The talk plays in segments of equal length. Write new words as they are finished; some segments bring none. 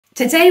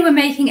Today we're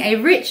making a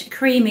rich,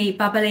 creamy,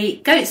 bubbly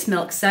goat's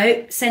milk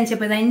soap scented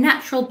with a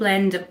natural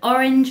blend of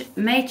orange,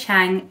 mei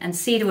chang and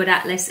cedarwood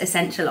atlas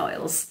essential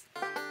oils.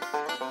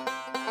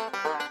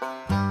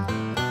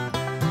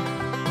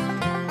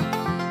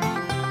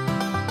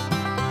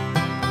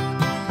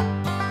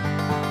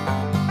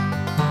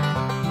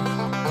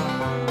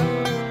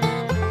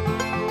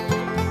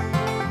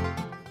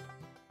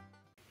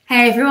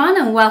 Hey everyone,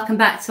 and welcome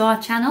back to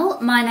our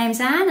channel. My name's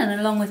Anne, and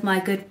along with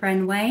my good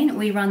friend Wayne,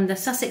 we run the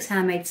Sussex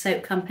Handmade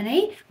Soap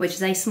Company, which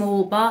is a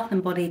small bath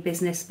and body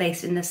business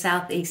based in the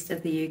southeast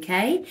of the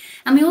UK.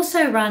 And we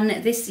also run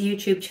this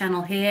YouTube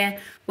channel here,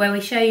 where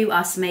we show you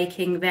us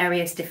making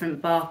various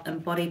different bath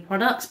and body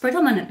products,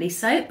 predominantly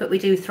soap, but we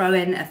do throw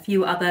in a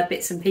few other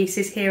bits and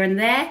pieces here and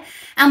there.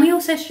 And we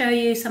also show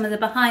you some of the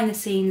behind the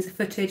scenes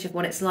footage of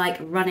what it's like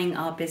running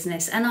our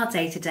business and our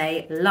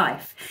day-to-day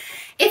life.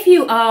 If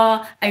you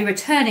are a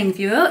returning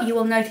viewer, you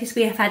will notice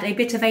we have had a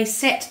bit of a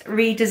set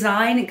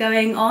redesign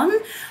going on.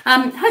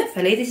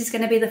 Hopefully this is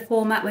going to be the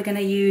format we're going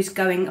to use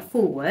going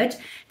forward,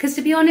 because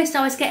to be honest,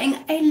 I was getting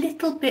a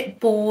little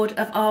bit bored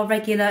of our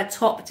regular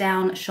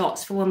top-down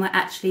shots for when we're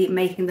actually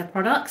making the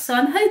products. So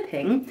I'm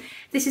hoping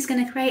this is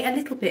going to create a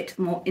little bit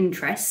more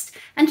interest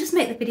and just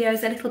make the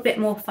videos a little bit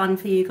more fun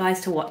for you guys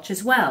to watch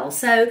as well.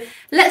 So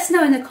let us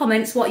know in the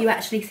comments what you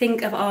actually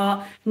think of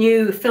our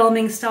new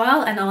filming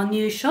style and our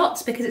new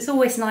shots, because it's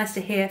always nice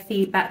to hear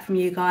feedback from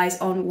you guys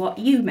on what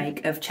you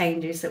make of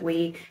changes that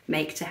we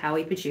make to how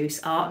we produce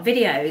our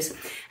videos.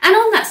 And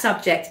on that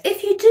subject,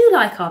 if you do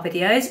like our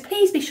videos,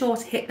 please be sure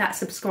to hit that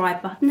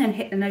subscribe button and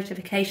hit the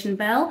notification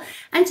bell,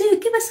 and do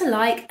give us a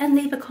like and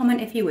leave a comment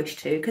if you wish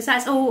to, because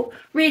that's all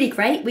really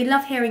great. We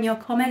love hearing your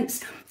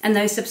comments, and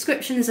those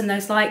subscriptions and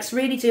those likes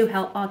really do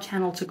help our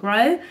channel to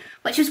grow,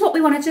 which is what we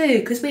want to do,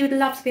 because we would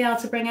love to be able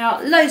to bring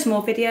out loads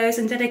more videos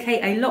and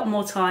dedicate a lot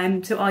more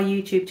time to our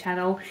YouTube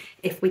channel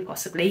if we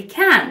possibly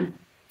can.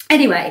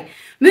 Anyway,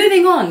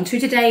 moving on to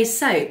today's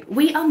soap.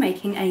 We are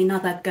making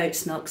another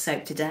goat's milk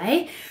soap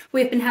today.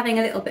 We've been having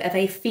a little bit of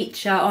a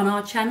feature on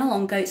our channel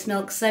on goat's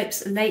milk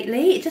soaps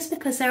lately, just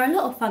because they're a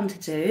lot of fun to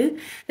do.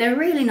 They're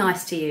really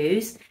nice to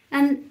use,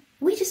 and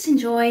we just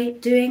enjoy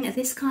doing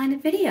this kind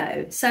of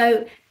video.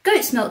 So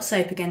goat's milk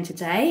soap again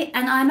today,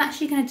 and I'm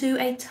actually going to do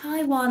a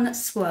Taiwan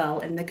Swirl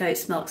in the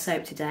goat's milk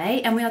soap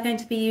today, and we are going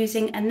to be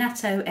using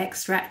Annatto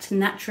extract to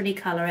naturally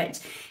colour it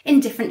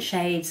in different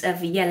shades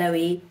of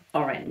yellowy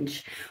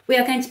orange. We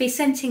are going to be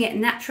scenting it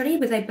naturally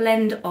with a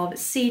blend of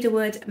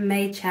cedarwood,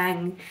 mei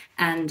chang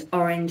and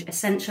orange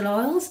essential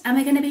oils, and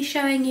we're going to be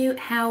showing you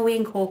how we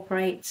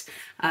incorporate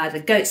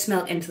the goat's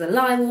milk into the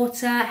lye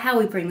water, how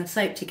we bring the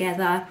soap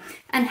together,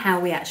 and how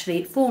we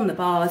actually form the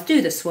bars,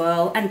 do the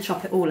swirl and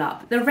chop it all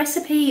up. The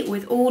recipe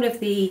with all of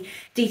the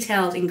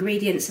detailed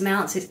ingredients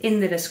amounts is in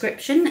the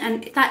description,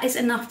 and that is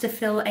enough to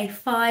fill a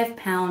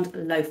 5-pound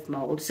loaf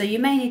mould. So you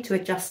may need to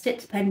adjust it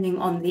depending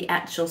on the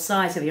actual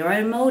size of your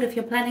own mould if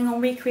you're planning on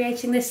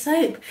recreating this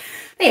soap.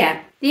 But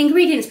yeah, the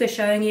ingredients we're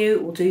showing you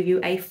will do you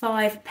a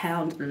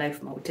 5-pound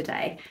loaf mould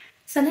today.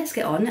 So let's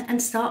get on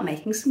and start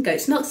making some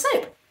goat's milk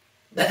soap.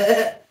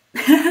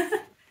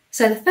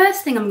 So the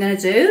first thing I'm going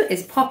to do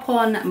is pop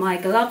on my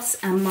gloves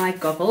and my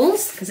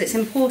goggles, because it's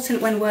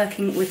important when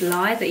working with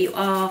lye that you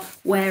are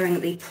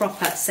wearing the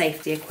proper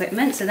safety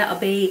equipment. So that'll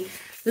be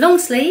long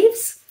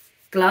sleeves,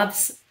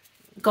 gloves,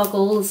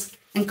 goggles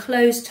and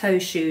closed toe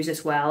shoes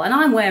as well. And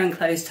I'm wearing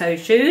closed toe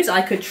shoes.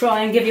 I could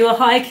try and give you a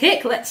high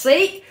kick. Let's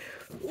see.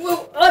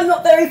 Well, I'm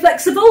not very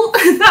flexible.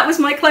 That was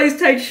my closed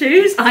toed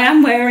shoes. I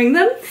am wearing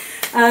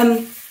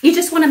them. You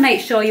just want to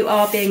make sure you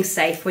are being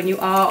safe when you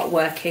are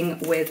working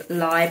with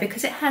lye,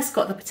 because it has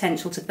got the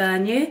potential to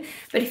burn you.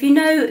 But if you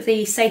know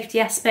the safety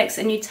aspects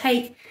and you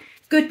take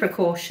good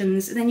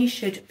precautions, then you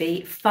should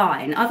be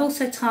fine. I've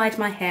also tied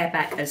my hair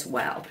back as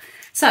well.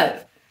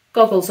 So,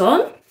 goggles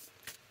on.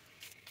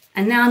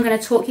 And now I'm going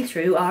to talk you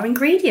through our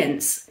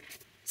ingredients.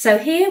 So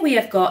here we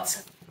have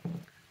got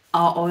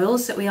our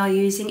oils that we are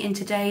using in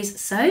today's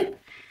soap.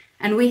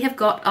 And we have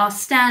got our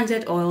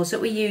standard oils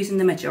that we use in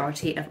the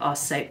majority of our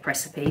soap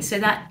recipes. So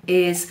that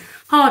is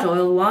hard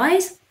oil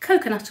wise,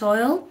 coconut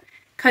oil,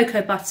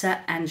 cocoa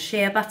butter and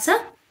shea butter.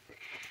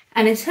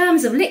 And in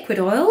terms of liquid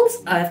oils,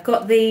 I've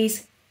got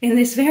these in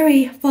this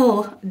very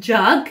full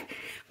jug.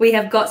 We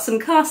have got some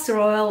castor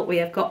oil, we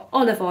have got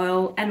olive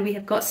oil, and we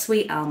have got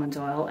sweet almond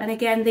oil. And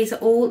again, these are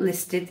all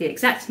listed, the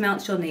exact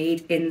amounts you'll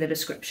need, in the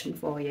description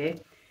for you.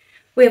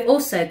 We have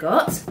also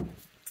got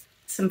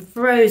some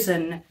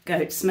frozen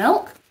goat's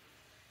milk.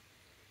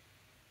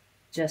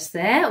 Just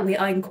there, we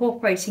are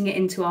incorporating it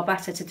into our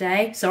batter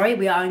today. Sorry,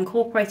 we are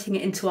incorporating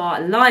it into our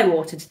lye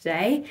water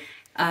today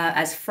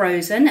as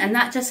frozen, and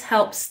that just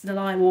helps the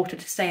lye water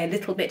to stay a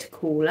little bit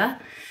cooler,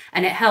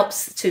 and it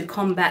helps to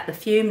combat the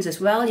fumes as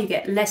well. You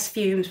get less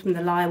fumes from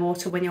the lye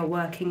water when you're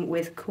working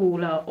with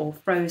cooler or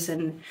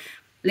frozen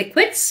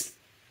liquids.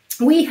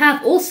 We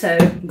have also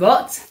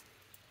got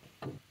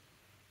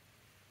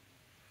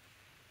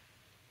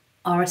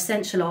our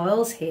essential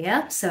oils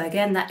here. So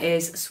again, that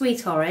is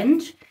sweet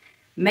orange,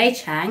 mei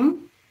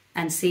chang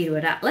and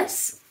cedarwood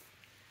atlas.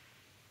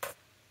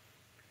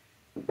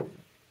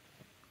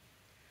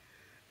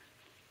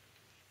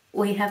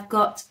 we have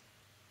got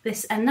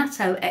this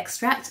Annatto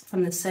extract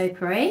from the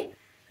soapery,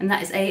 and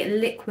that is a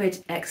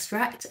liquid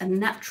extract, a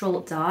natural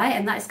dye,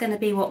 and that is going to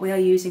be what we are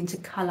using to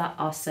colour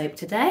our soap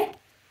today.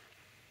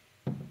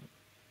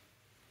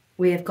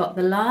 We have got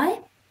the lye,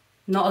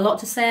 not a lot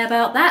to say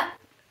about that,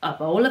 a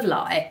bowl of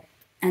lye.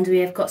 And we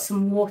have got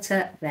some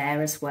water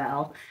there as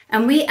well.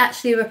 And we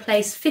actually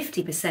replace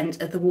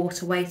 50% of the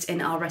water weight in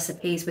our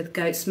recipes with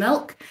goat's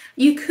milk.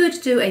 You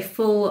could do a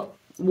full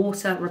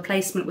water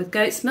replacement with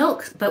goat's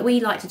milk, but we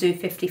like to do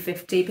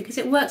 50-50 because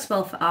it works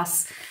well for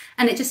us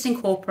and it just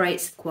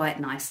incorporates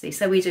quite nicely.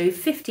 So we do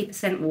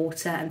 50%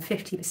 water and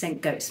 50%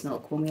 goat's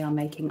milk when we are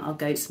making our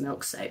goat's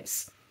milk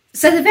soaps.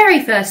 So the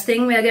very first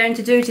thing we are going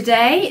to do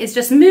today is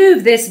just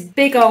move this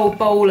big old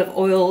bowl of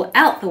oil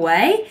out the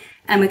way.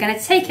 And we're going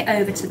to take it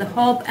over to the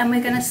hob and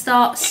we're going to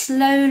start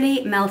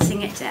slowly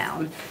melting it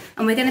down.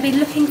 And we're going to be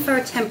looking for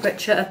a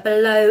temperature of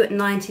below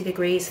 90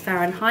 degrees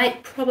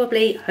Fahrenheit,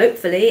 probably,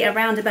 hopefully,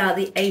 around about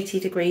the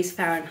 80 degrees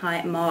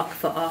Fahrenheit mark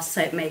for our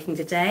soap making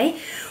today.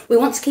 We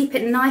want to keep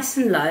it nice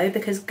and low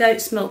because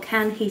goat's milk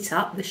can heat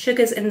up. The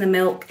sugars in the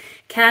milk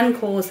can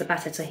cause the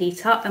batter to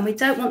heat up and we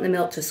don't want the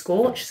milk to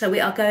scorch, so we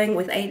are going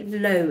with a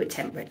low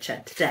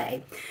temperature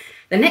today.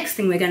 The next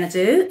thing we're going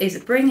to do is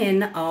bring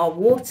in our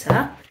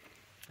water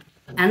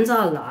and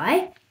our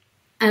lye,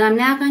 and I'm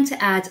now going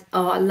to add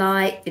our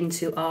lye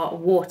into our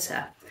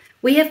water.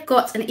 We have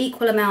got an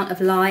equal amount of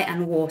lye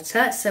and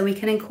water, so we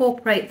can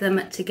incorporate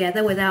them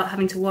together without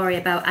having to worry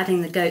about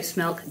adding the goat's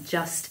milk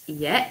just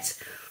yet.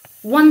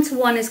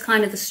 1:1 is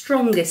kind of the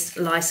strongest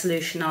lye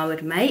solution I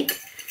would make,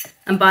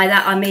 and by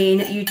that I mean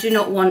you do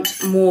not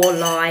want more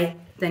lye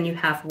than you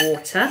have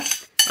water,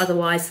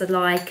 otherwise the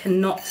lye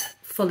cannot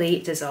fully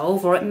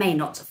dissolve, or it may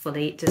not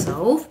fully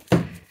dissolve.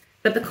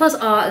 But because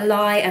our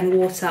lye and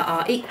water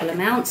are equal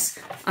amounts,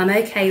 I'm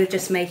okay with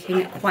just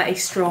making quite a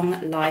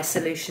strong lye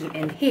solution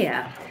in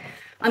here.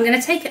 I'm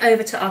going to take it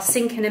over to our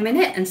sink in a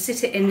minute and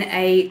sit it in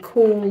a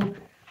cool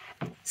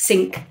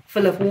sink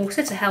full of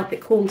water to help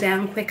it cool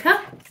down quicker.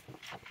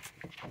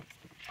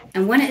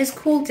 And when it has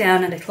cooled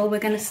down a little, we're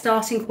going to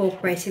start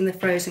incorporating the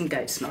frozen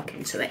goat's milk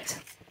into it.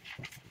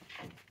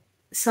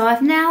 So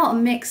I've now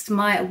mixed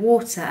my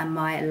water and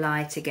my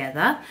lye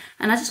together,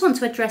 and I just want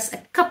to address a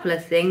couple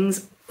of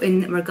things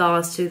in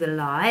regards to the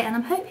lye, and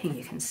I'm hoping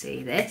you can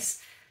see this.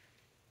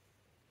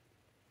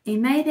 You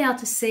may be able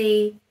to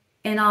see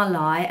in our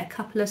lye a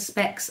couple of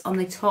specks on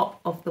the top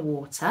of the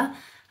water,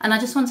 and I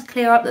just want to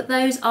clear up that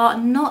those are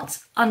not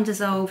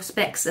undissolved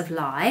specks of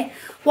lye.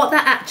 What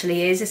that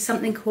actually is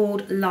something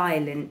called lye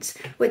lint,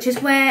 which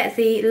is where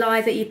the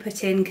lye that you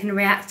put in can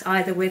react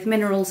either with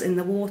minerals in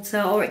the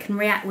water or it can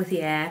react with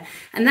the air,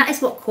 and that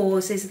is what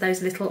causes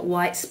those little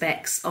white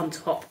specks on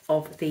top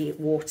of the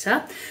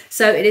water.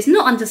 So it is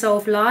not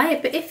undissolved lye,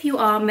 but if you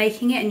are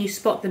making it and you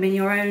spot them in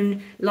your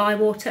own lye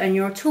water and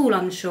you're at all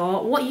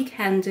unsure, what you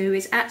can do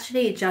is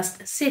actually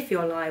just sieve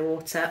your lye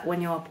water when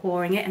you are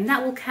pouring it, and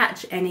that will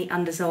catch any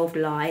undissolved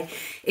lye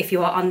if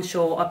you are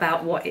unsure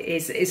about what it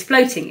is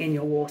floating in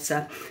your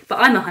water. But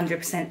I'm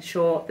 100%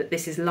 sure that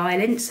this is lye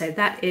lint, so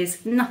that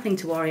is nothing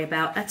to worry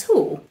about at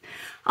all.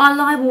 Our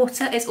lye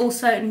water is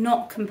also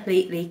not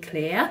completely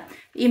clear.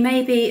 You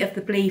may be of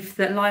the belief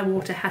that lye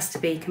water has to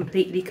be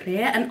completely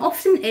clear, and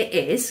often it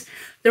is.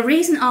 The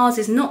reason ours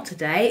is not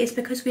today is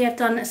because we have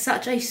done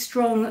such a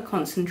strong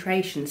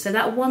concentration. So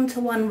that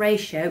 1:1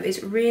 ratio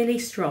is really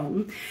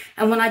strong.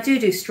 And when I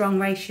do strong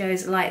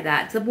ratios like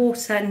that, the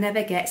water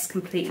never gets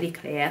completely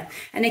clear.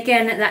 And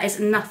again, that is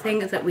nothing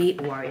that we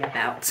worry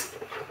about.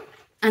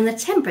 And the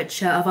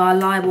temperature of our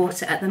lye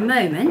water at the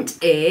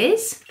moment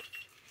is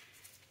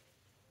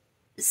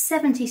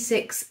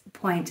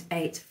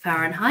 76.8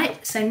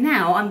 Fahrenheit. So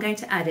now I'm going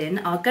to add in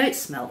our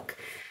goat's milk.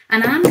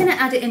 And I'm going to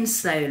add it in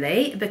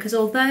slowly because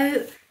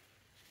although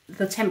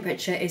the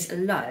temperature is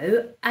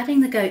low,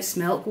 adding the goat's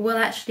milk will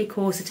actually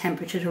cause the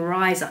temperature to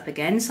rise up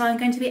again. So I'm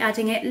going to be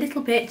adding it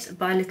little bit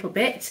by little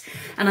bit,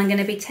 and I'm going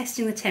to be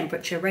testing the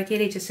temperature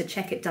regularly just to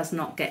check it does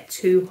not get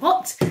too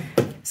hot.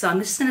 So I'm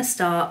just going to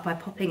start by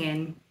popping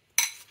in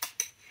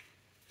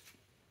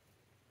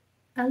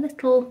a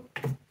little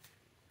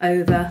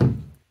over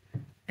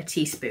a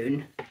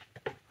teaspoon.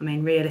 I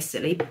mean,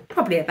 realistically,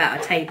 probably about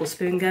a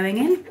tablespoon going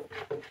in,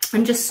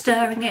 and just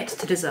stirring it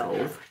to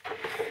dissolve.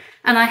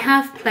 And I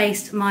have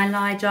placed my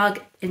lye jug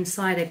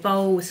inside a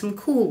bowl with some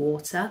cool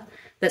water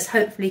that's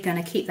hopefully going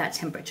to keep that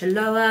temperature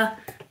lower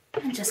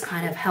and just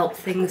kind of help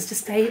things to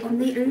stay on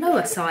the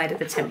lower side of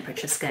the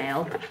temperature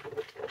scale.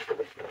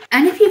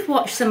 And if you've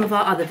watched some of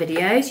our other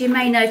videos, you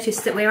may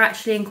notice that we're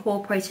actually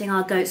incorporating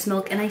our goat's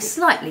milk in a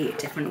slightly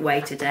different way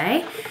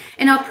today.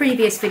 In our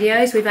previous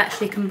videos, we've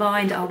actually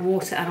combined our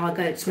water and our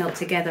goat's milk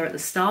together at the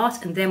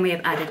start, and then we have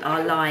added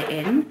our lye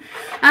in.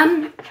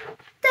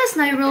 There's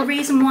no real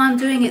reason why I'm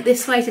doing it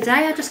this way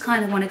today. I just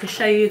kind of wanted to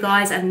show you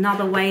guys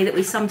another way that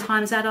we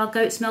sometimes add our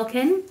goat's milk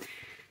in.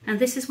 And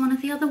this is one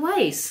of the other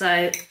ways.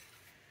 So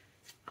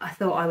I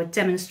thought I would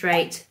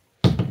demonstrate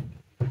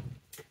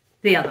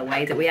the other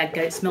way that we add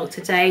goat's milk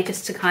today,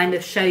 just to kind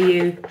of show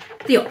you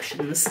the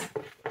options.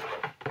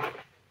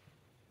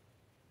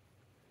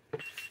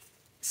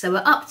 So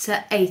we're up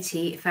to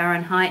 80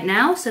 Fahrenheit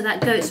now, so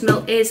that goat's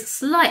milk is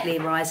slightly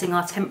rising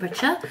our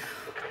temperature.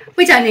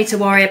 We don't need to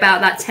worry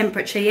about that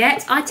temperature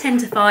yet. I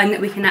tend to find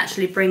that we can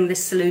actually bring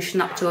this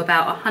solution up to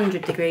about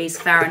 100 degrees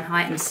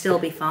Fahrenheit and still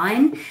be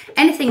fine.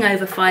 Anything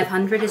over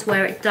 500 is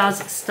where it does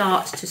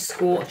start to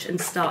scorch and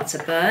start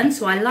to burn.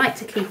 So I like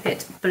to keep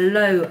it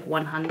below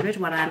 100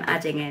 when I'm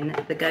adding in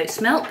the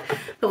goat's milk,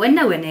 but we're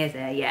nowhere near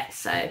there yet.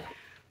 So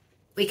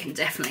we can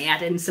definitely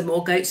add in some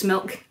more goat's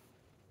milk.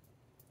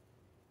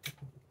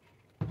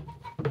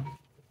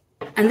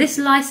 And this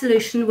lye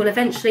solution will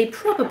eventually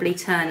probably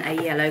turn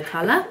a yellow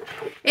colour.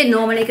 It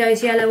normally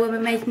goes yellow when we're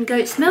making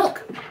goat's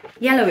milk.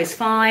 Yellow is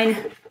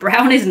fine,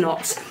 brown is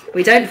not.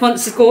 We don't want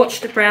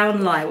scorched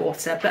brown lye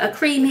water, but a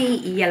creamy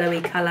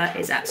yellowy colour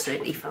is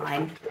absolutely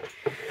fine.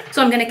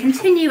 So I'm going to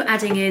continue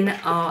adding in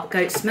our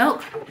goat's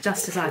milk,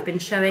 just as I've been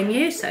showing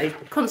you. So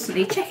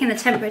constantly checking the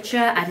temperature,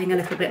 adding a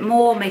little bit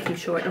more, making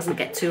sure it doesn't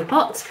get too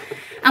hot.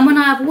 And when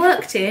I've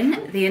worked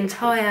in the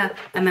entire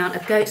amount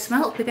of goat's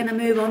milk, we're going to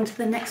move on to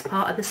the next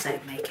part of the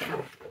soap making.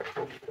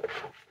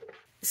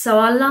 So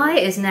our lye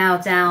is now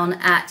down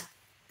at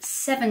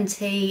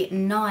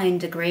 79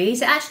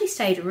 degrees. It actually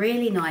stayed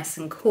really nice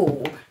and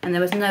cool, and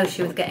there was no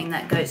issue with getting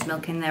that goat's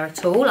milk in there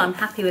at all. I'm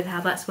happy with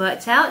how that's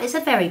worked out. It's a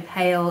very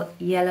pale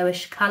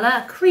yellowish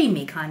colour, a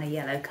creamy kind of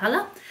yellow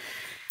colour.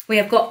 We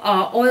have got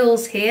our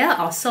oils here.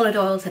 Our solid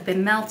oils have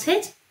been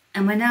melted,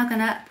 and we're now going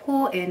to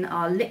pour in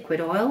our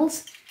liquid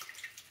oils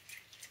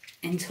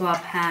into our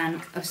pan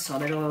of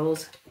solid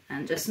oils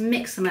and just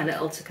mix them a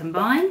little to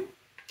combine.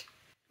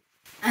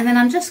 And then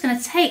I'm just going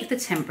to take the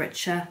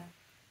temperature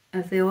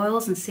of the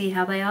oils and see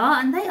how they are,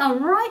 and they are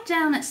right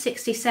down at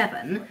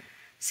 67,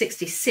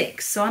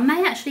 66, so I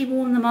may actually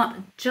warm them up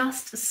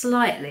just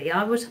slightly.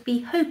 I would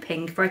be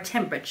hoping for a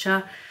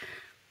temperature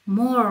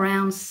more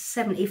around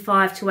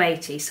 75 to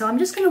 80, so I'm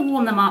just going to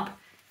warm them up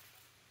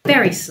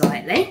very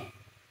slightly.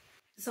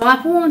 So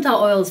I've warmed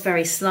our oils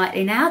very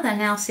slightly now. They're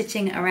now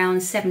sitting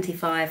around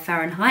 75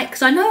 Fahrenheit,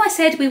 because I know I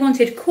said we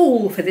wanted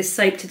cool for this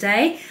soap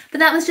today, but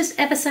that was just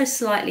ever so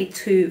slightly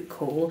too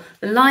cool.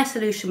 The lye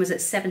solution was at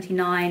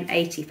 79,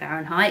 80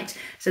 Fahrenheit,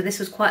 so this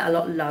was quite a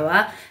lot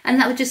lower, and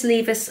that would just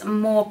leave us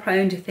more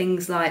prone to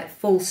things like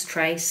false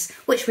trace,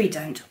 which we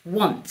don't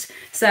want.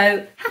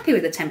 So happy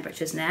with the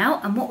temperatures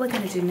now, and what we're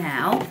going to do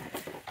now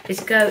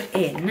is go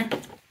in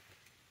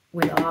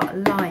with our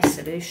lye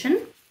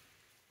solution.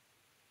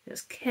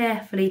 Just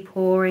carefully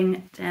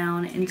pouring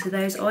down into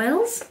those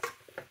oils.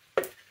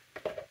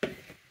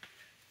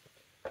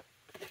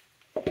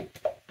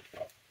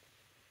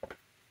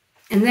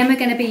 And then we're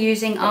going to be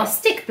using our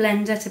stick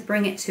blender to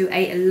bring it to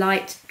a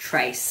light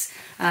trace.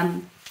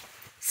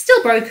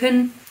 Still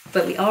broken,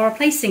 but we are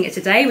replacing it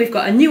today. We've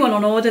got a new one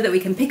on order that we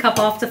can pick up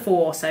after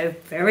 4, so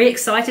very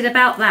excited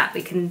about that.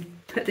 We can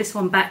put this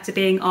one back to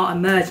being our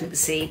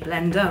emergency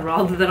blender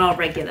rather than our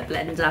regular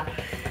blender.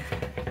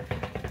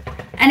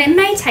 And it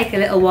may take a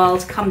little while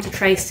to come to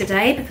trace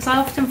today, because I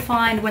often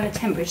find when the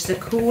temperatures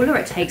are cooler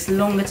it takes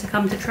longer to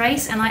come to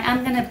trace, and I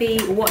am going to be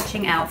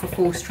watching out for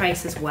false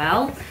trace as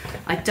well.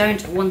 I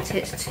don't want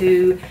it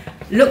to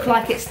look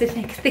like it's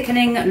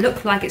thickening,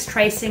 look like it's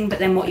tracing, but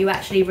then what you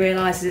actually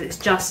realise is it's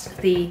just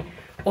the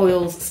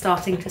oils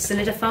starting to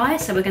solidify,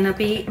 so we're going to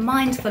be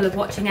mindful of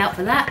watching out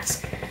for that.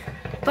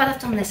 But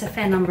I've done this a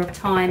fair number of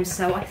times,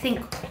 so I think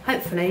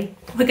hopefully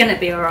we're going to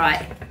be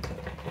alright.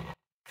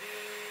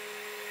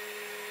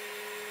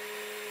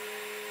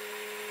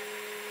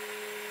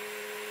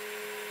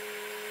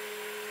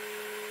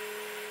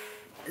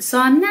 So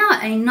I'm now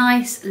at a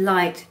nice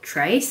light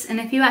trace,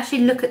 and if you actually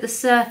look at the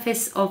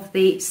surface of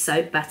the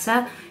soap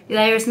batter,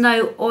 there is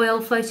no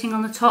oil floating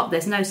on the top,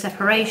 there's no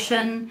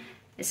separation.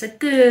 It's a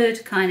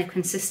good kind of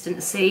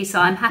consistency, so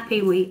I'm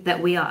happy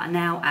that we are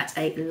now at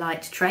a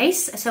light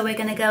trace. So we're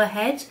going to go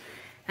ahead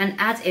and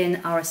add in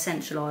our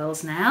essential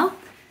oils now,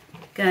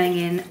 going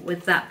in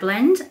with that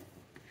blend,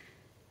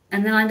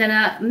 and then I'm going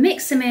to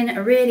mix them in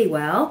really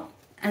well.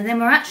 And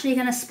then we're actually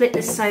going to split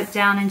this soap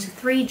down into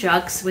 3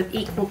 jugs with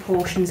equal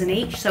portions in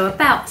each, so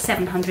about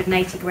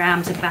 780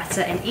 grams of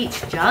batter in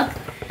each jug.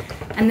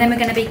 And then we're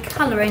going to be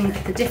colouring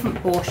the different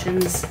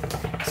portions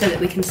so that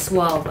we can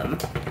swirl them.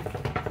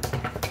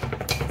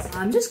 So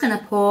I'm just going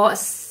to pour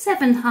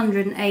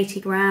 780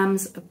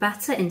 grams of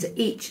batter into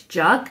each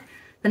jug.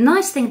 The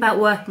nice thing about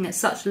working at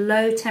such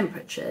low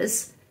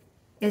temperatures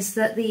is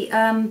that the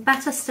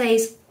batter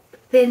stays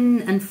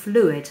thin and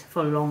fluid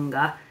for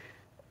longer.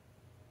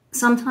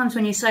 Sometimes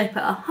when you soap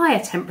at a higher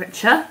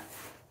temperature,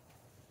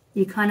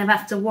 you kind of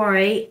have to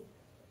worry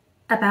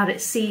about it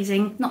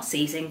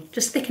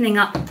just thickening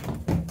up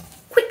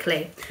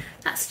quickly.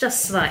 That's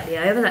just slightly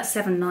over, that's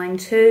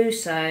 792,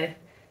 so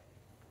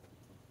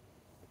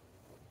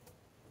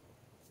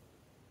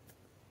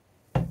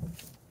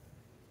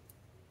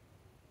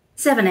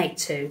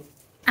 $782,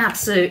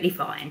 absolutely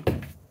fine.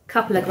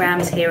 Couple of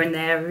grams here and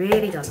there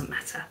really doesn't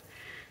matter.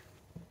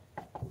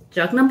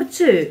 Jug number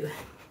 2.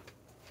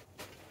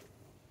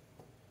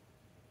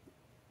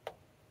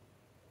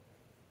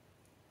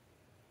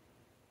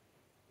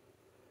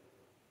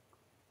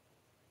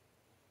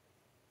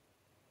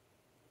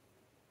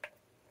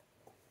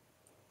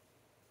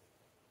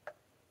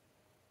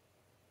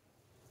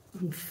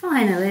 And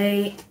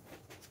finally,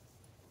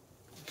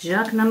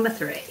 jug number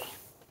 3.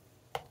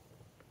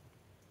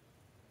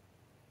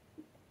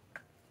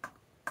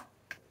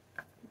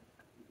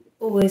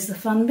 Always the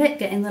fun bit,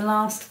 getting the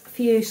last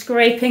few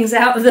scrapings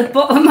out of the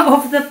bottom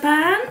of the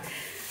pan.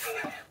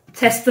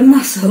 Test the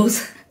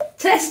muscles.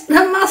 Test the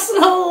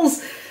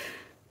muscles!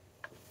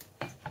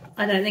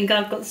 I don't think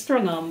I've got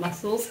strong arm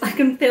muscles. I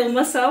can feel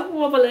myself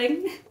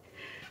wobbling.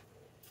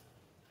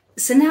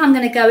 So now I'm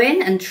going to go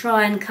in and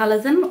try and colour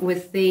them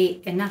with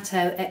the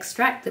Annatto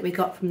extract that we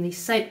got from the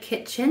soap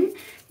kitchen.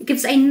 It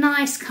gives a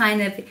nice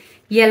kind of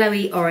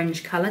yellowy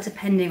orange colour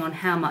depending on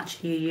how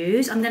much you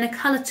use. I'm going to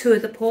colour 2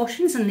 of the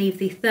portions and leave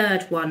the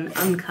third one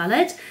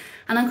uncoloured,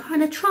 and I'm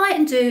going to try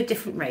and do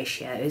different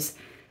ratios.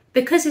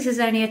 Because this is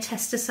only a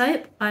tester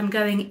soap, I'm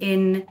going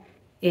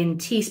in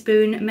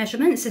teaspoon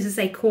measurements. This is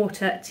a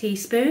 1/4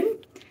 teaspoon.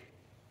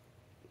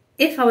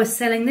 If I was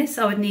selling this,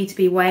 I would need to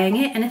be weighing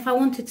it, and if I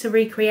wanted to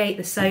recreate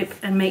the soap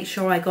and make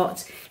sure I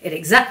got it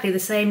exactly the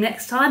same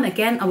next time,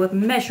 again, I would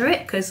measure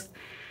it, because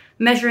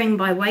measuring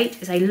by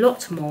weight is a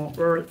lot more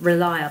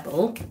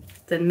reliable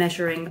than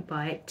measuring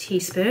by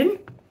teaspoon.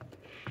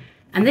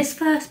 And this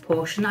first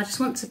portion, I just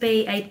want to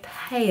be a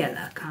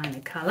paler kind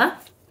of colour.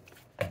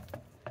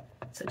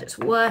 So just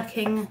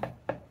working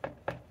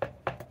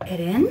it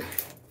in.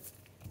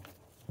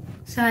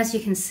 So as you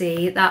can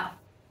see, that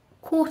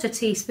 1/4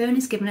 teaspoon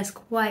is giving us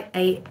quite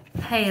a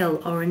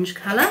pale orange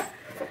colour.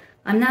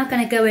 I'm now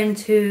going to go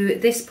into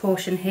this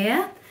portion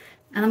here,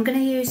 and I'm going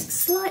to use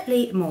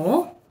slightly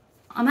more.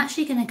 I'm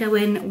actually going to go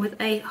in with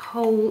a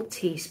whole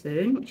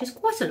teaspoon, which is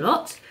quite a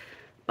lot,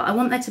 but I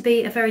want there to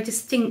be a very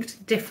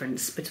distinct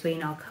difference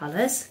between our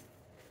colours.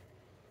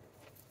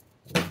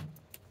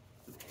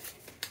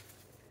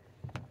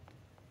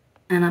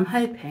 And I'm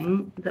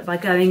hoping that by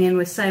going in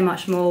with so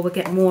much more, we'll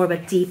get more of a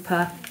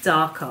deeper,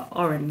 darker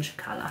orange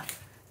colour.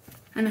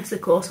 Unless,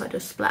 of course, I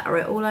just splatter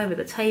it all over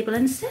the table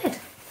instead.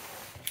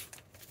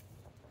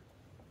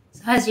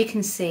 So as you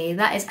can see,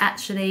 that is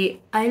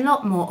actually a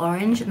lot more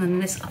orange than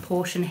this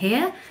portion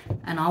here.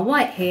 And our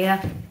white here,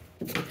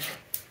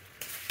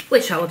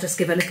 which I will just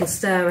give a little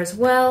stir as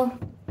well,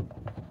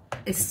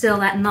 is still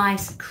that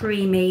nice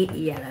creamy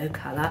yellow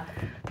colour.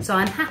 So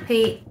I'm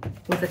happy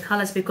with the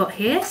colours we've got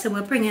here. So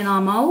we'll bring in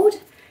our mould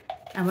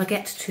and we'll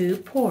get to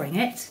pouring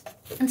it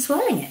and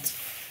swirling it.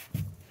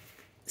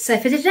 So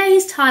for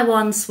today's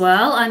Taiwan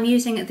Swirl, I'm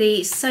using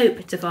the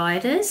soap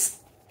dividers.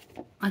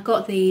 I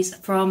got these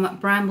from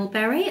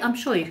Brambleberry. I'm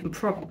sure you can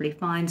probably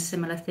find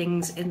similar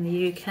things in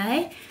the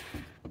UK.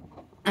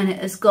 And it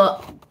has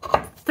got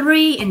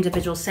 3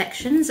 individual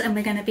sections, and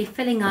we're going to be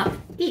filling up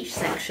each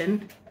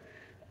section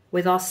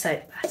with our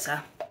soap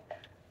batter.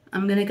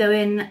 I'm going to go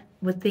in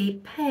with the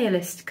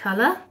palest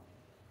colour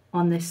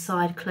on this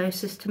side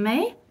closest to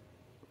me.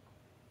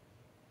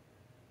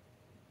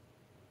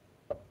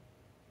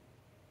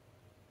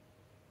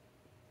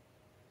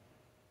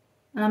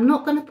 And I'm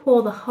not going to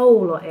pour the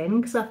whole lot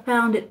in, because I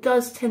found it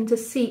does tend to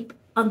seep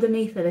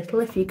underneath a little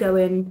if you go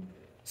in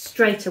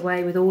straight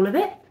away with all of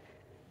it.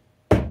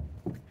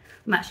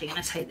 I'm actually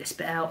going to take this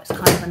bit out, it's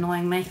kind of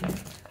annoying me.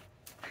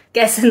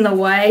 Gets in the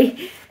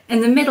way.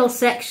 In the middle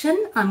section,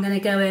 I'm going to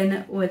go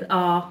in with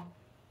our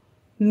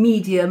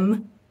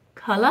medium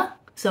colour,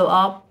 so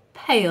our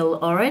pale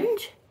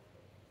orange.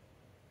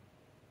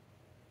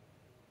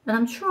 And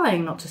I'm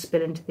trying not to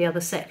spill into the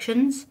other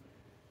sections,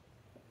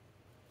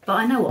 but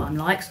I know what I'm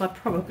like, so I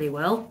probably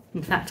will.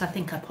 In fact, I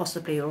think I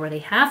possibly already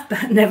have,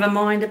 but never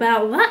mind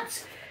about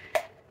that.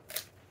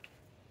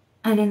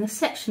 And in the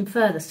section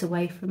furthest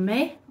away from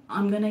me,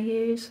 I'm going to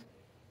use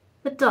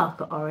the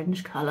darker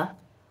orange colour.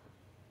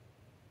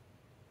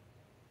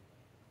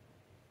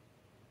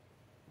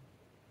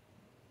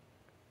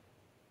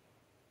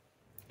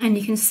 And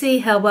you can see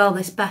how well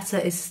this batter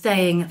is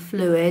staying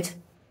fluid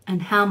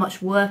and how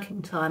much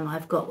working time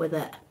I've got with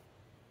it.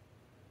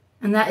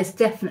 And that is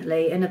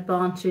definitely an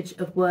advantage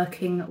of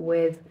working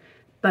with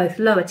both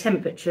lower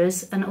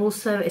temperatures and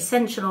also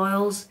essential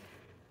oils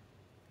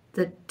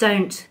that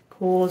don't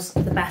cause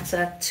the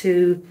batter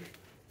to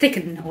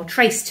thicken or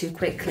trace too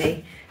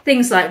quickly.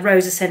 Things like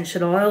rose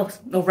essential oil,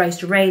 or rose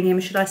geranium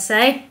should I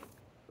say,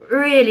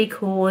 really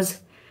cause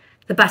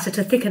the batter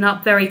to thicken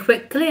up very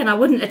quickly, and I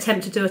wouldn't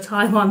attempt to do a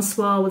Taiwan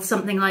swirl with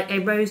something like a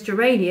rose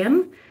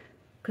geranium,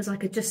 because I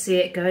could just see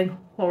it going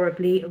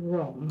horribly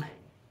wrong.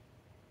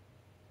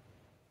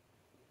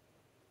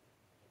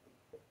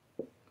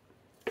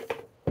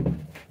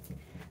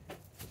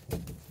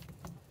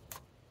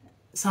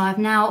 So I've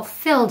now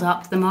filled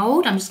up the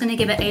mould. I'm just going to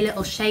give it a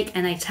little shake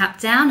and a tap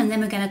down, and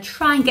then we're going to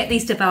try and get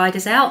these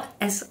dividers out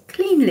as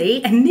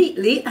cleanly and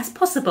neatly as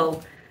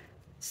possible.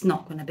 It's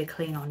not going to be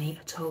clean or neat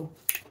at all.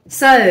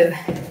 So,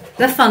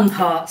 the fun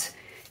part,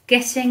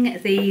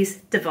 getting these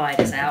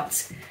dividers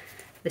out.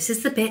 This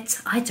is the bit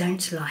I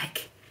don't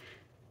like.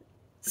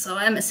 So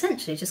I'm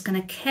essentially just going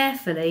to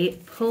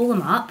carefully pull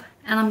them up,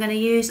 and I'm going to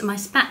use my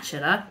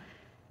spatula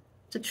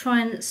to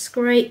try and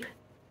scrape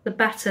the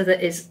batter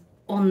that is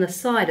on the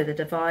side of the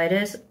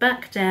dividers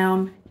back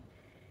down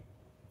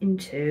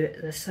into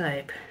the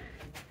soap.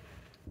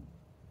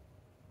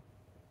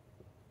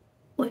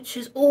 which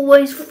is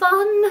always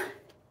fun,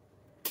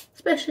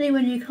 especially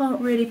when you can't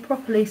really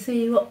properly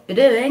see what you're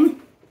doing.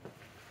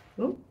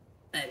 Oh,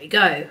 there we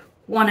go,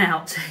 one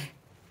out.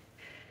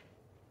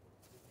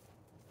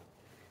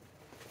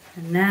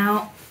 And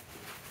now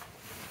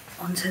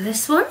onto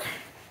this one.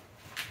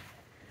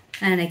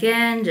 And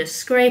again, just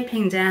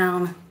scraping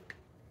down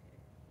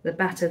the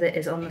batter that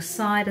is on the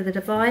side of the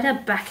divider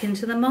back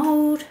into the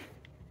mould,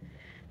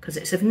 because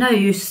it's of no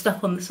use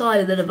stuck on the side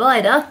of the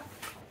divider.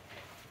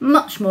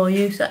 Much more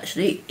use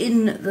actually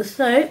in the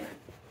soap.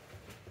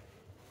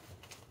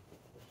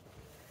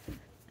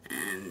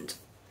 And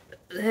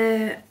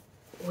there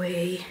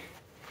we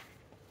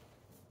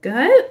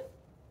go.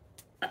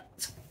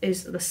 That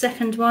is the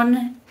second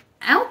one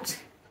out.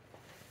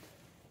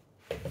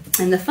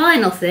 And the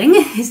final thing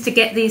is to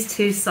get these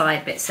two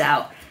side bits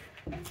out.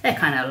 They're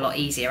kind of a lot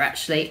easier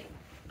actually.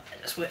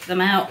 I just whip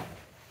them out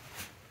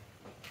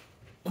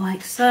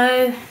like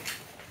so.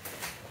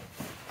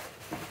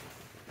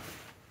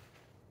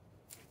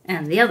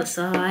 And the other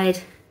side,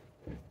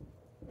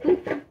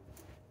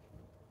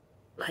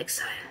 like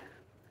so.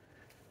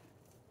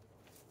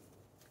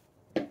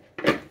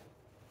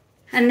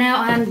 And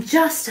now I'm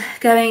just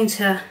going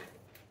to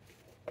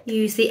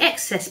use the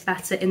excess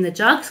batter in the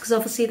jugs, because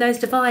obviously those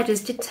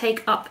dividers did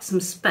take up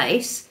some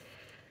space.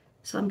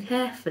 So I'm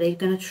carefully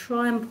going to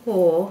try and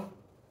pour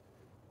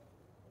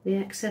the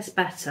excess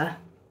batter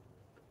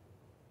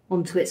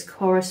onto its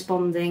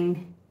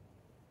corresponding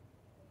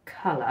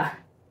colour,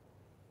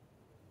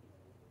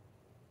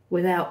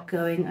 without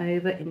going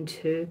over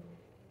into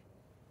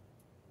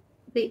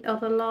the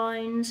other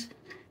lines.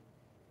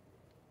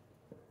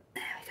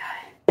 There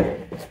we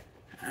go.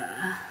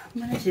 I'm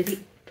going to do the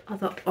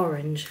other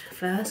orange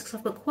first, because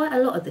I've got quite a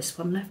lot of this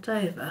one left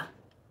over.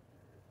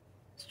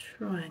 Let's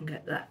try and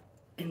get that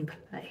in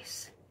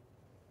place.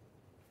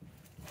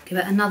 Give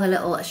it another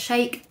little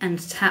shake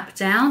and tap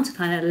down to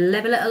kind of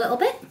level it a little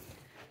bit.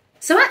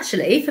 So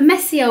actually, for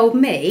messy old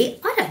me,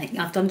 I don't think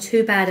I've done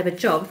too bad of a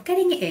job of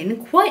getting it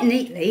in quite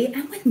neatly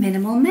and with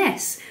minimal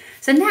mess.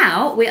 So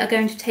now we are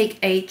going to take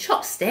a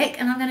chopstick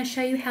and I'm going to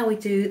show you how we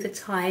do the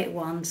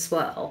Taiwan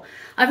Swirl.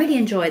 I really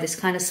enjoy this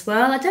kind of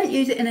swirl. I don't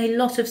use it in a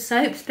lot of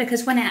soaps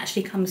because when it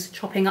actually comes to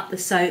chopping up the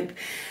soap,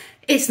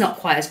 it's not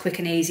quite as quick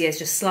and easy as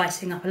just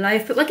slicing up a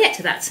loaf, but we'll get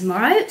to that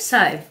tomorrow.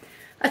 So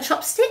a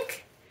chopstick,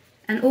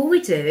 and all we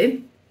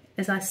do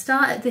is I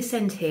start at this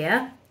end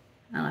here,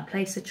 and I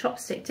place the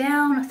chopstick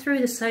down through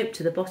the soap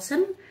to the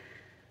bottom.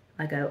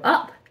 I go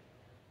up,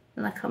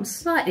 then I come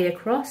slightly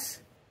across,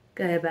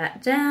 go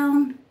back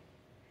down,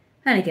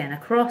 and again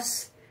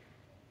across,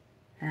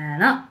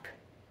 and up,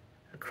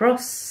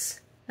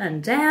 across,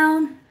 and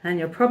down. And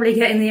you're probably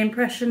getting the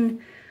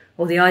impression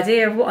or the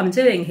idea of what I'm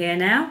doing here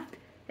now.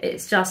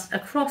 It's just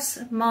across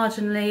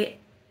marginally,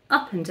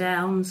 up and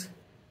downs,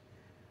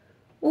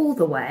 all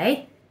the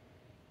way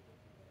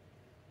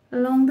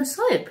along the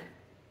soap.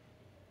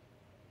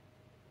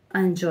 I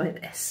enjoy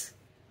this.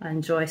 I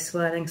enjoy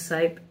swirling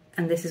soap,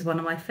 and this is one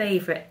of my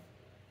favourite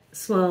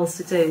swirls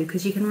to do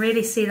because you can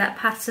really see that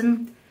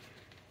pattern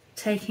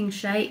taking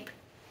shape,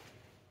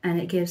 and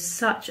it gives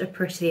such a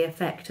pretty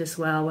effect as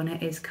well when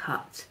it is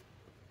cut.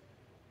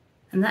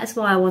 And that's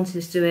why I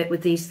wanted to do it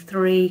with these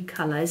three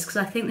colours, because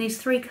I think these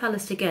three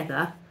colours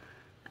together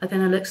are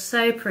going to look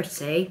so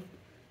pretty.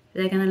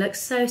 They're going to look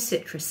so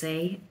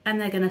citrusy, and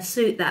they're going to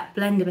suit that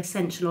blend of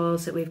essential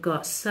oils that we've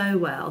got so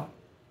well.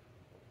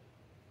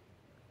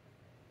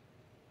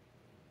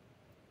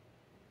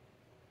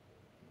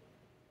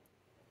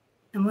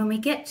 And when we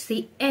get to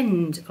the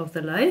end of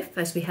the loaf,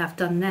 as we have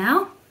done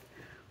now,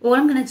 all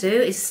I'm going to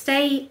do is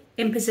stay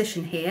in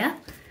position here,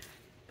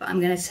 but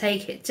I'm going to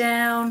take it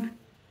down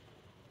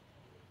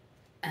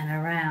and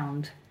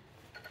around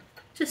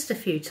just a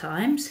few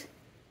times.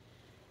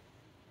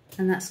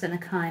 And that's going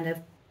to kind of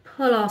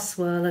pull our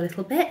swirl a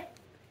little bit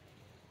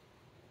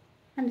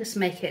and just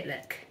make it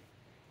look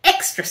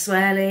extra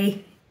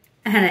swirly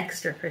and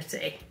extra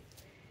pretty.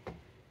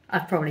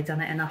 I've probably done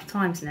it enough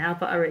times now,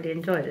 but I really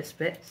enjoy this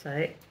bit,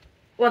 so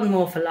one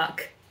more for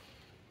luck.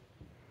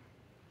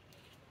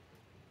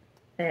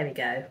 There we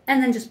go.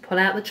 And then just pull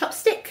out the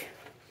chopstick,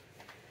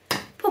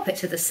 pop it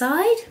to the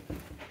side,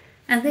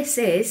 and this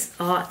is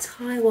our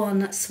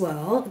Taiwan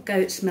Swirl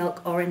goat's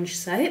milk orange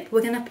soap.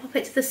 We're going to pop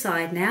it to the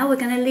side now. We're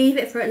going to leave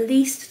it for at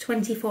least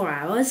 24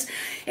 hours.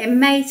 It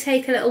may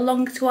take a little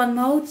longer to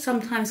unmould.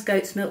 Sometimes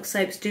goat's milk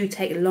soaps do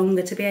take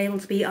longer to be able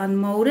to be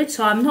unmoulded,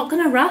 so I'm not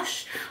going to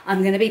rush.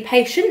 I'm going to be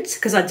patient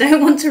because I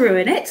don't want to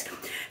ruin it.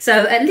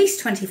 So at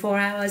least 24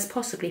 hours,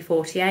 possibly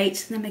 48, and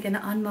then we're going to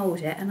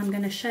unmould it, and I'm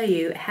going to show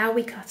you how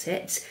we cut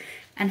it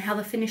and how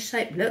the finished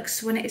soap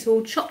looks when it is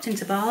all chopped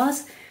into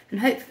bars and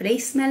hopefully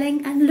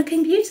smelling and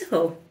looking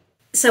beautiful.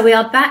 So we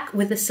are back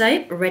with the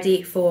soap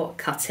ready for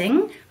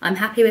cutting. I'm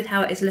happy with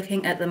how it is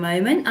looking at the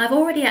moment. I've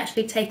already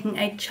actually taken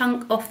a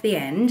chunk off the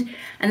end,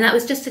 and that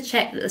was just to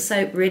check that the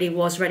soap really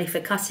was ready for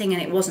cutting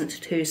and it wasn't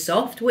too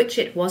soft, which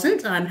it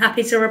wasn't, I'm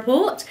happy to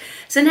report.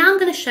 So now I'm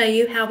going to show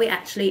you how we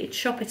actually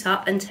chop it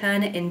up and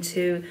turn it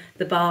into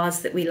the bars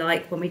that we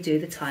like when we do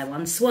the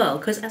Taiwan Swirl,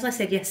 because as I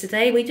said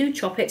yesterday, we do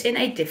chop it in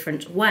a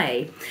different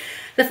way.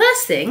 The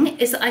first thing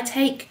is that I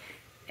take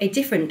a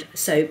different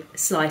soap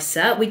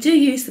slicer. We do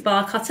use the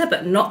bar cutter,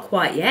 but not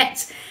quite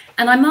yet.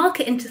 And I mark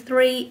it into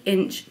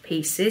 3-inch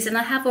pieces, and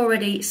I have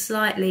already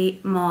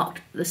slightly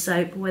marked the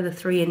soap where the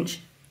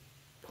 3-inch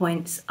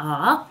points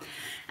are.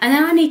 And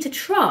then I need to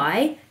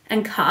try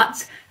and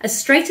cut as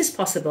straight as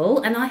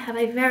possible. And I have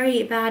a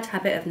very bad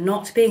habit of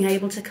not being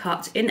able to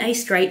cut in a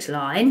straight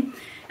line.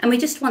 And we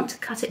just want to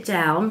cut it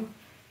down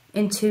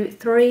into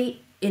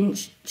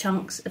 3-inch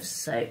chunks of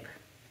soap.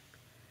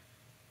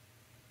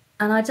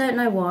 And I don't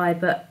know why,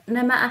 but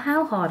no matter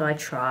how hard I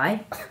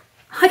try,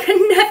 I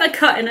can never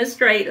cut in a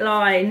straight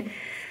line,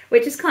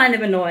 which is kind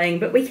of annoying,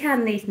 but we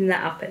can neaten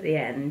that up at the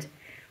end.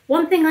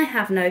 One thing I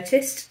have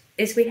noticed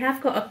is we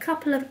have got a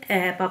couple of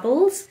air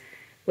bubbles,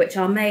 which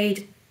are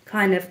made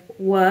kind of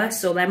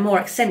worse, or they're more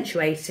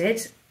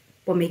accentuated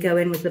when we go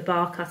in with the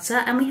bar cutter.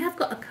 And we have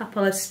got a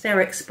couple of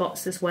stearic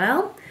spots as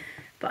well,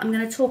 but I'm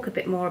going to talk a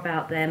bit more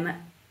about them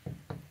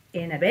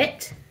in a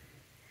bit.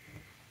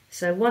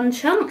 So one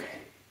chunk.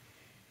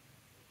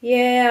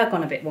 Yeah, I've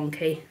gone a bit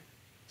wonky.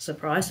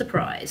 Surprise,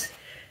 surprise.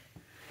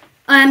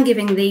 I am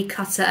giving the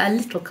cutter a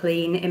little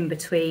clean in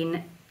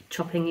between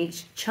chopping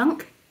each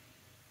chunk.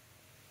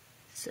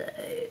 So,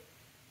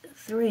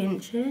 3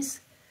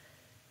 inches.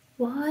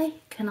 Why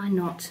can I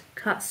not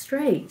cut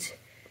straight?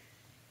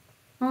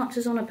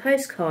 Answers on a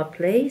postcard,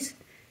 please.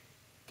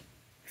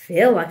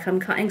 Feel like I'm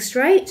cutting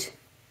straight.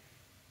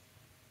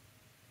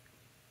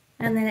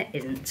 And then it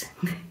isn't.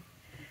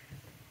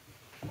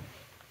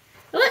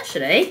 Well,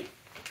 actually,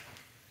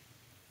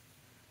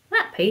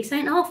 that piece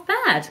ain't half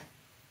bad.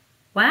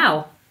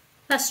 Wow,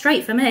 that's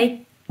straight for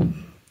me.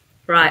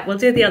 Right, we'll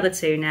do the other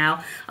two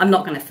now. I'm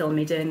not going to film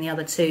me doing the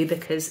other two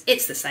because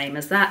it's the same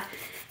as that,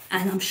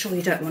 and I'm sure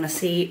you don't want to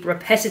see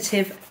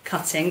repetitive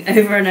cutting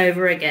over and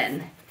over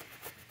again.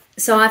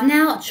 So I've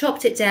now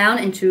chopped it down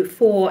into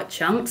 4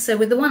 chunks. So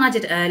with the one I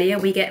did earlier,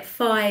 we get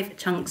 5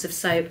 chunks of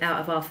soap out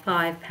of our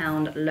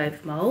 5-pound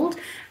loaf mould.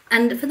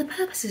 And for the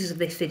purposes of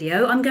this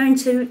video, I'm going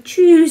to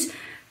choose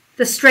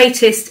the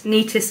straightest,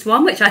 neatest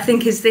one, which I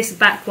think is this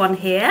back one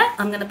here.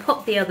 I'm going to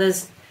pop the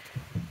others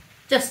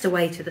just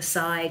away to the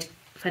side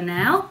for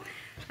now.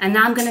 And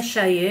now I'm going to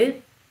show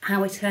you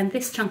how we turn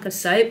this chunk of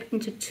soap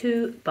into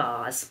 2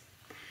 bars.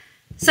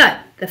 So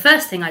the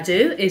first thing I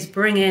do is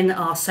bring in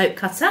our soap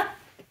cutter.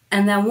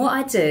 And then what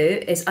I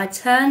do is I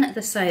turn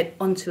the soap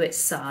onto its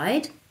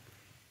side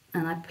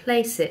and I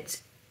place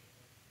it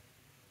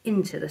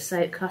into the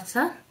soap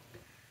cutter.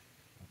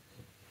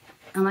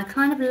 And I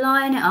kind of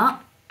line it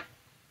up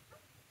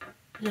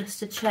just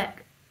to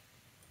check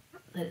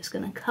that it's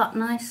going to cut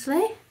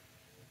nicely.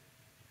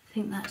 I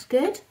think that's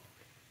good.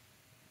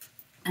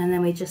 And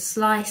then we just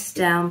slice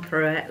down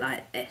through it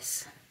like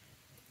this.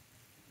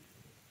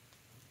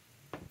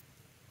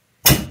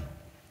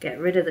 Get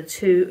rid of the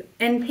 2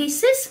 end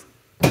pieces.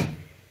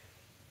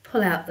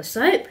 Pull out the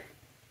soap.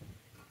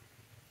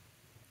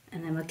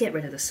 And then we'll get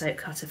rid of the soap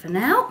cutter for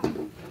now.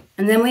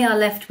 And then we are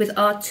left with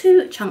our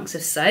 2 chunks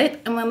of soap.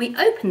 And when we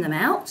open them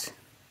out,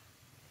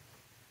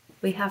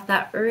 we have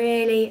that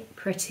really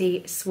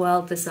pretty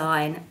swirl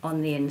design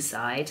on the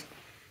inside.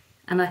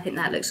 And I think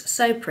that looks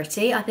so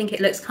pretty. I think it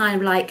looks kind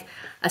of like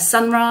a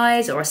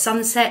sunrise or a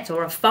sunset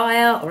or a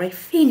fire or a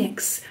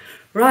phoenix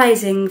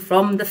rising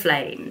from the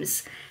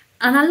flames.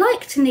 And I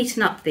like to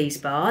neaten up these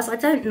bars. I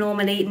don't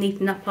normally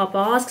neaten up our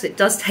bars because it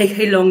does take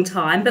a long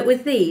time, but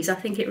with these I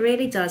think it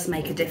really does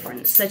make a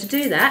difference. So to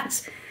do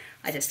that,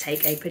 I just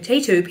take a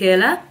potato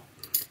peeler,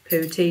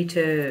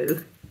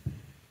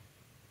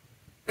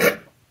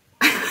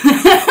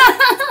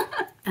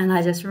 and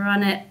I just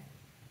run it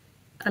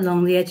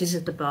along the edges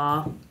of the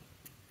bar,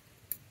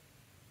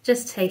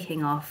 just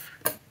taking off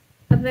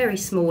a very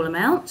small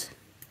amount,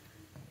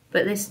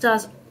 but this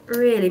does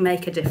really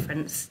make a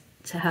difference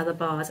to how the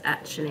bars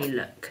actually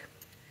look.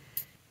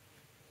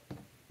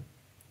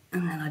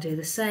 And then I do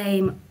the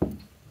same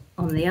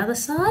on the other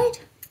side.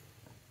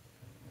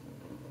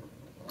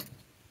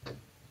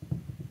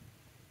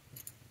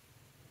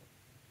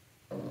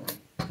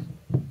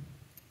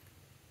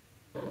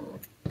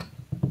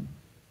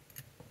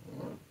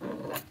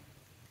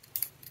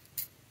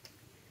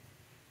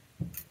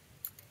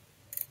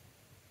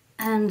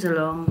 And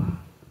along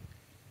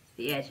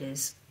the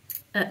edges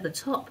at the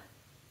top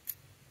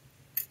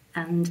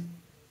and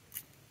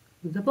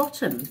the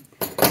bottom.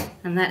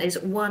 And that is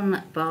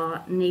 1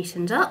 bar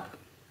neatened up.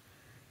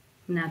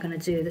 I'm now going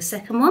to do the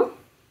second one.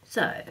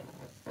 So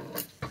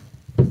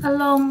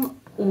along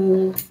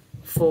all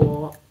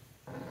 4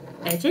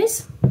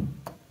 edges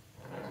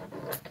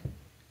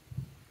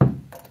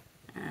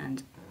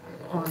and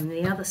on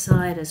the other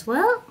side as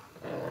well.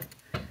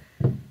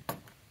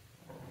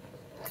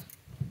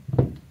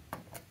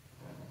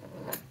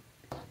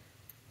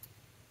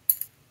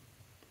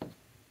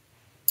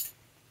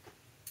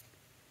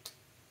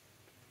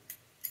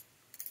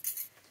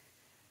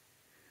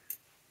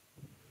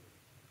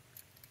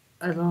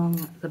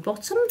 along the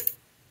bottom,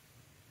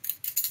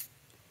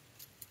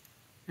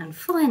 and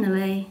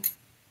finally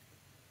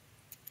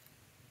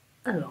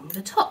along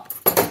the top.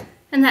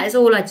 And that is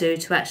all I do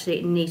to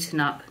actually neaten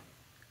up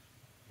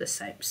the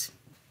soaps.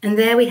 And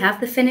there we have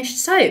the finished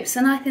soaps,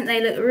 and I think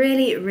they look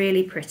really,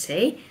 really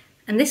pretty.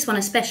 And this one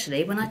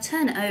especially, when I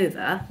turn it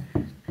over,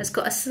 has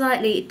got a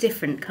slightly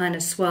different kind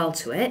of swirl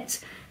to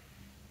it.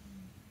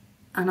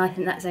 And I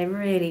think that's a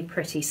really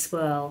pretty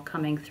swirl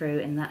coming through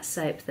in that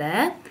soap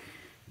there.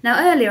 Now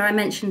earlier I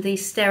mentioned the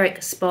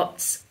stearic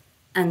spots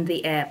and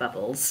the air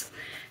bubbles.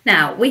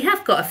 Now we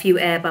have got a few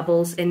air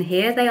bubbles in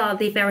here. They are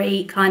the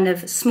very kind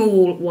of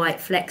small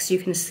white flecks you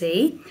can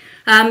see.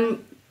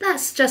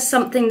 That's just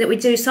something that we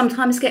do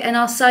sometimes get in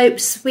our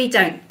soaps. We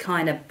don't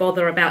kind of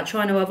bother about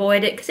trying to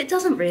avoid it because it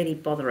doesn't really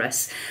bother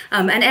us.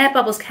 And air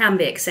bubbles can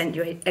be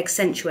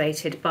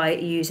accentuated by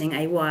using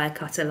a wire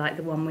cutter like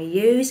the one we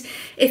use.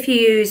 If you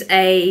use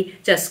a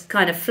just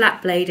kind of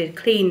flat-bladed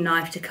clean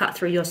knife to cut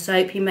through your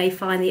soap, you may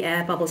find the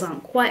air bubbles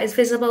aren't quite as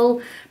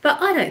visible, but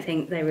I don't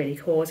think they really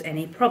cause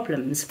any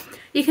problems.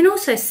 You can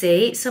also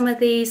see some of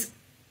these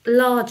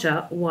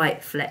larger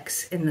white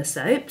flecks in the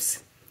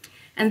soaps.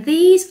 And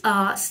these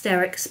are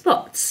stearic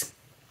spots.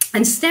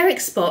 And stearic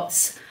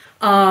spots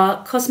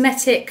are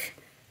cosmetic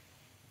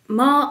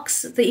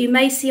marks that you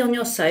may see on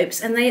your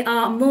soaps, and they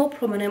are more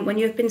prominent when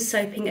you've been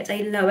soaping at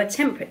a lower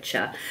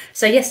temperature.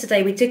 So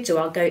yesterday we did do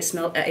our goat's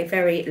milk at a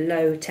very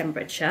low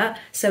temperature,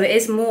 so it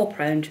is more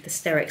prone to the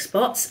stearic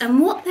spots. And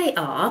what they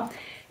are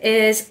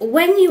is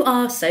when you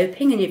are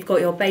soaping and you've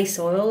got your base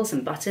oils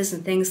and butters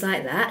and things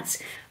like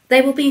that,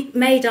 they will be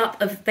made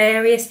up of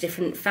various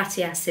different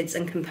fatty acids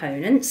and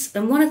components,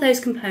 and one of those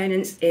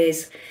components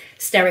is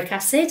stearic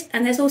acid,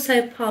 and there's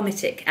also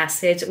palmitic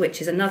acid,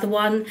 which is another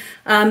one,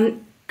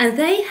 and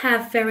they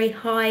have very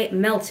high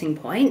melting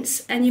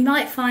points, and you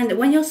might find that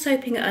when you're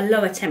soaping at a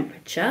lower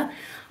temperature,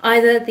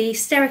 either the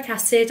stearic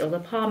acid or the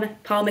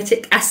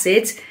palmitic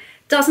acid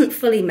doesn't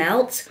fully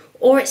melt,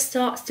 or it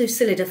starts to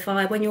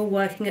solidify when you're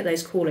working at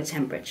those cooler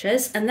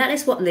temperatures, and that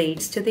is what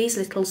leads to these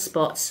little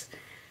spots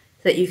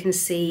that you can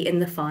see in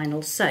the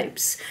final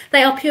soaps.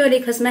 They are purely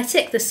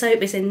cosmetic. The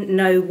soap is in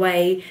no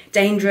way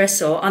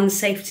dangerous or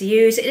unsafe to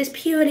use. It is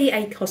purely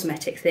a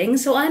cosmetic thing,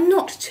 so I'm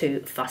not too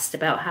fussed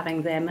about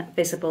having them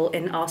visible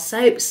in our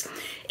soaps.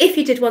 If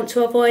you did want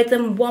to avoid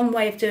them, one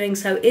way of doing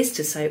so is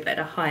to soap at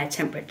a higher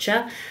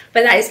temperature,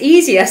 but that is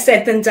easier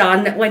said than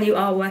done when you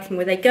are working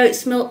with a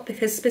goat's milk,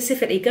 because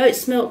specifically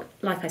goat's milk,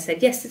 like I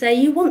said yesterday,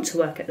 you want to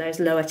work at those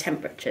lower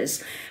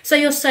temperatures. So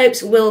your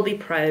soaps will be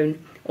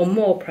prone or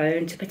more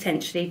prone to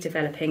potentially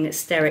developing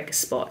stearic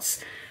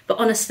spots. But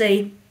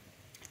honestly,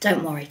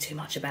 don't worry too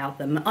much about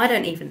them. I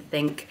don't even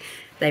think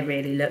they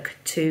really look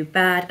too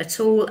bad at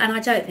all. And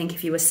I don't think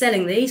if you were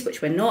selling these,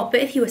 which we're not,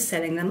 but if you were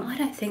selling them, I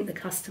don't think the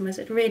customers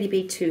would really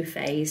be too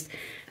fazed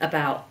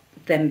about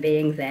them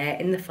being there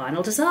in the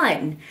final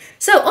design.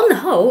 So on the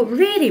whole,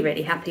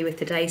 really happy with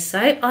today's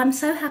soap. I'm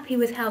so happy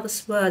with how the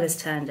swirl has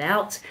turned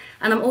out,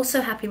 and I'm also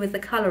happy with the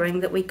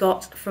colouring that we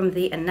got from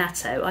the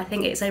Annatto. I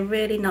think it's a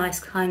really nice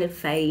kind of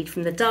fade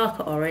from the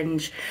darker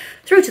orange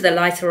through to the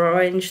lighter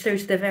orange through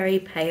to the very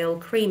pale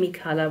creamy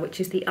colour, which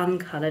is the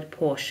uncoloured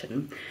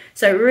portion.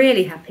 So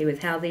really happy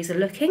with how these are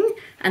looking,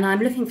 and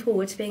I'm looking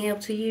forward to being able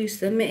to use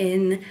them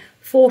in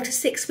 4 to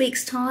 6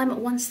 weeks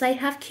time once they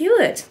have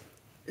cured.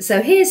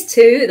 So here's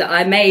two that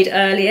I made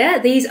earlier.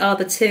 These are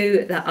the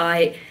two that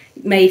I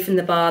made from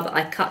the bar that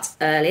I cut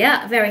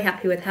earlier. Very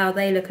happy with how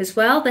they look as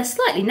well. They're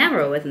slightly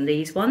narrower than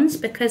these ones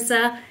because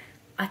I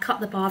cut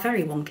the bar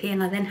very wonky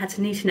and I then had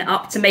to neaten it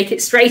up to make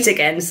it straight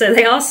again. So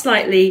they are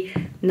slightly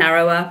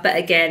narrower, but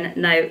again,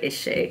 no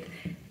issue.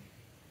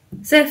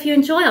 So if you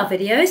enjoy our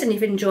videos and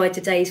you've enjoyed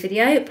today's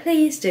video,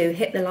 please do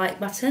hit the like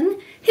button,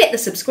 hit the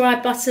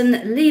subscribe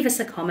button, leave us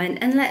a comment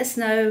and let us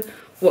know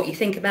what you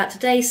think about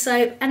today's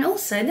soap, and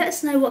also let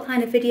us know what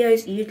kind of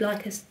videos you'd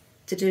like us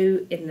to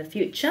do in the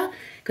future,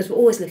 because we're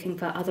always looking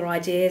for other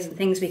ideas and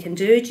things we can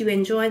do. Do you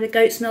enjoy the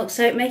goat's milk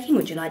soap making?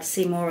 Would you like to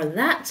see more of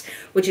that?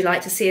 Would you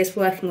like to see us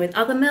working with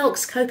other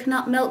milks,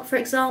 coconut milk for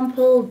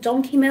example,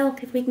 donkey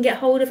milk if we can get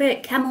hold of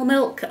it, camel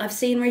milk I've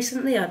seen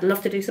recently? I'd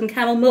love to do some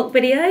camel milk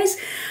videos.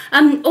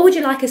 Or would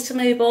you like us to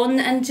move on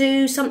and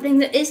do something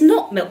that is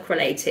not milk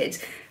related?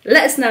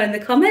 Let us know in the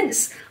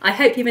comments. I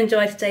hope you've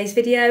enjoyed today's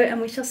video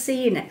and we shall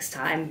see you next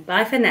time.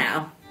 Bye for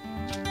now.